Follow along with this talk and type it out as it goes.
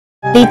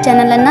ಈ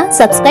ಚಾನೆಲ್ ಅನ್ನ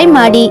ಸಬ್ಸ್ಕ್ರೈಬ್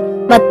ಮಾಡಿ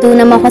ಮತ್ತು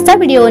ನಮ್ಮ ಹೊಸ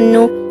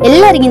ವಿಡಿಯೋವನ್ನು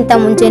ಎಲ್ಲರಿಗಿಂತ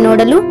ಮುಂಚೆ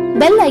ನೋಡಲು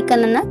ಬೆಲ್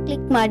ಐಕಾನ್ ಅನ್ನ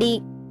ಕ್ಲಿಕ್ ಮಾಡಿ.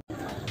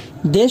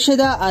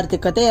 ದೇಶದ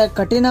ಆರ್ಥಿಕತೆಯ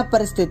ಕಠಿಣ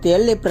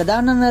ಪರಿಸ್ಥಿತಿಯಲ್ಲಿ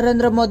ಪ್ರಧಾನಿ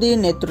ನರೇಂದ್ರ ಮೋದಿ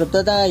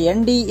ನೇತೃತ್ವದ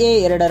NDA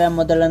 2ರ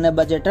ಮೊದಲನೇ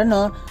ಬಜೆಟ್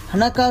ಅನ್ನು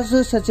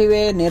ಹಣಕಾಸು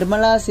ಸಚಿವೆ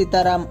ನಿರ್ಮಲಾ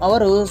ಸೀತಾರಾಮನ್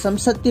ಅವರು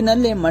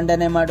ಸಂಸತ್ತಿನಲ್ಲಿ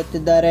ಮಂಡನೆ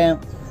ಮಾಡುತ್ತಿದ್ದಾರೆ.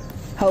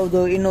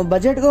 ಹೌದು, ಇನ್ನು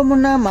ಬಜೆಟ್ಗೂ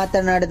ಮುನ್ನ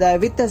ಮಾತನಾಡಿದ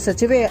ವಿತ್ತ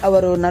ಸಚಿವೆ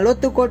ಅವರು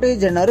 40 ಕೋಟಿ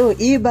ಜನರು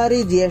ಈ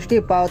ಬಾರಿ GST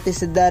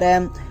ಪಾವತಿಸಿದ್ದಾರೆ.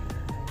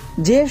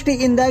 GST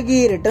ಇಂದಾಗಿ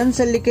ರಿಟರ್ನ್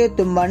ಸಲ್ಲಿಕೆ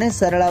ತುಂಬಾನೇ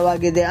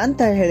ಸರಳವಾಗಿದೆ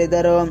ಅಂತ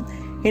ಹೇಳಿದರು.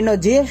 ಇನ್ನು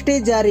GST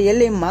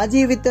ಜಾರಿಯಲ್ಲಿ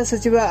ಮಾಜಿ ವಿತ್ತ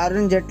ಸಚಿವ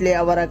ಅರುಣ್ ಜೇಟ್ಲಿ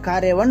ಅವರ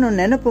ಕಾರ್ಯವನ್ನು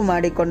ನೆನಪು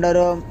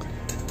ಮಾಡಿಕೊಂಡರು.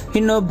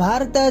 ಇನ್ನು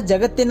ಭಾರತ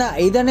ಜಗತ್ತಿನ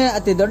 5ನೇ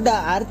ಅತಿ ದೊಡ್ಡ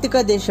ಆರ್ಥಿಕ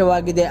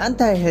ದೇಶವಾಗಿದೆ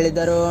ಅಂತ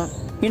ಹೇಳಿದರು.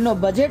 ಇನ್ನು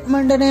ಬಜೆಟ್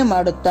ಮಂಡನೆ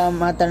ಮಾಡುತ್ತಾ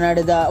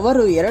ಮಾತನಾಡಿದ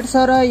ಅವರು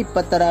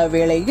 2020ರ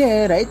ವೇಳೆಗೆ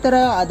ರೈತರ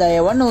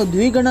ಆದಾಯವನ್ನು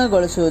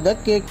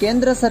ದ್ವಿಗುಣಗೊಳಿಸುವುದಕ್ಕೆ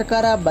ಕೇಂದ್ರ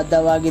ಸರ್ಕಾರ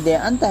ಬದ್ಧವಾಗಿದೆ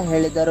ಅಂತ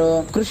ಹೇಳಿದರು.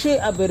 ಕೃಷಿ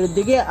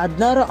ಅಭಿವೃದ್ಧಿಗೆ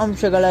 16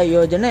 ಅಂಶಗಳ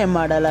ಯೋಜನೆ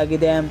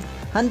ಮಾಡಲಾಗಿದೆ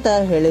ಅಂತ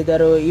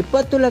ಹೇಳಿದರು.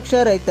 20 ಲಕ್ಷ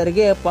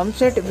ರೈತರಿಗೆ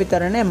ಪಂಪ್ಸೆಟ್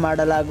ವಿತರಣೆ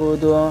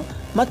ಮಾಡಲಾಗುವುದು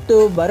ಮತ್ತು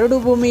ಬರಡು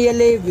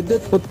ಭೂಮಿಯಲ್ಲಿ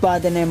ವಿದ್ಯುತ್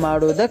ಉತ್ಪಾದನೆ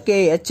ಮಾಡುವುದಕ್ಕೆ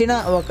ಹೆಚ್ಚಿನ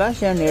ಅವಕಾಶ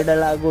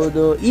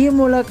ನೀಡಲಾಗುವುದು. ಈ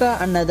ಮೂಲಕ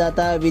ಅನ್ನದಾತ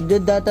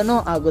ವಿದ್ಯುತ್ದಾತನೂ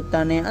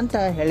ಆಗುತ್ತಾನೆ ಅಂತ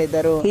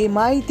ಹೇಳಿದರು. ಈ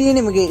ಮಾಹಿತಿ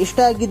ನಿಮಗೆ ಇಷ್ಟ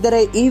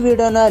ಆಗಿದ್ದರೆ ಈ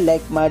ವಿಡಿಯೋನ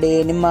ಲೈಕ್ ಮಾಡಿ,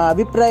 ನಿಮ್ಮ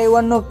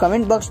ಅಭಿಪ್ರಾಯವನ್ನು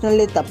ಕಮೆಂಟ್ ಬಾಕ್ಸ್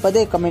ನಲ್ಲಿ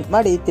ತಪ್ಪದೇ ಕಮೆಂಟ್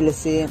ಮಾಡಿ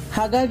ತಿಳಿಸಿ.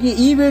 ಹಾಗಾಗಿ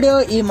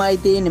ಈ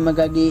ಮಾಹಿತಿ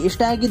ನಿಮಗಾಗಿ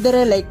ಇಷ್ಟ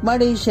ಆಗಿದ್ದರೆ ಲೈಕ್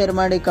ಮಾಡಿ, ಶೇರ್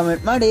ಮಾಡಿ,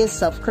 ಕಮೆಂಟ್ ಮಾಡಿ,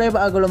 ಸಬ್ಸ್ಕ್ರೈಬ್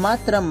ಆಗಲು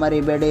ಮಾತ್ರ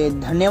ಮರಿಬೇಡಿ.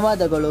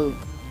 ಧನ್ಯವಾದಗಳು.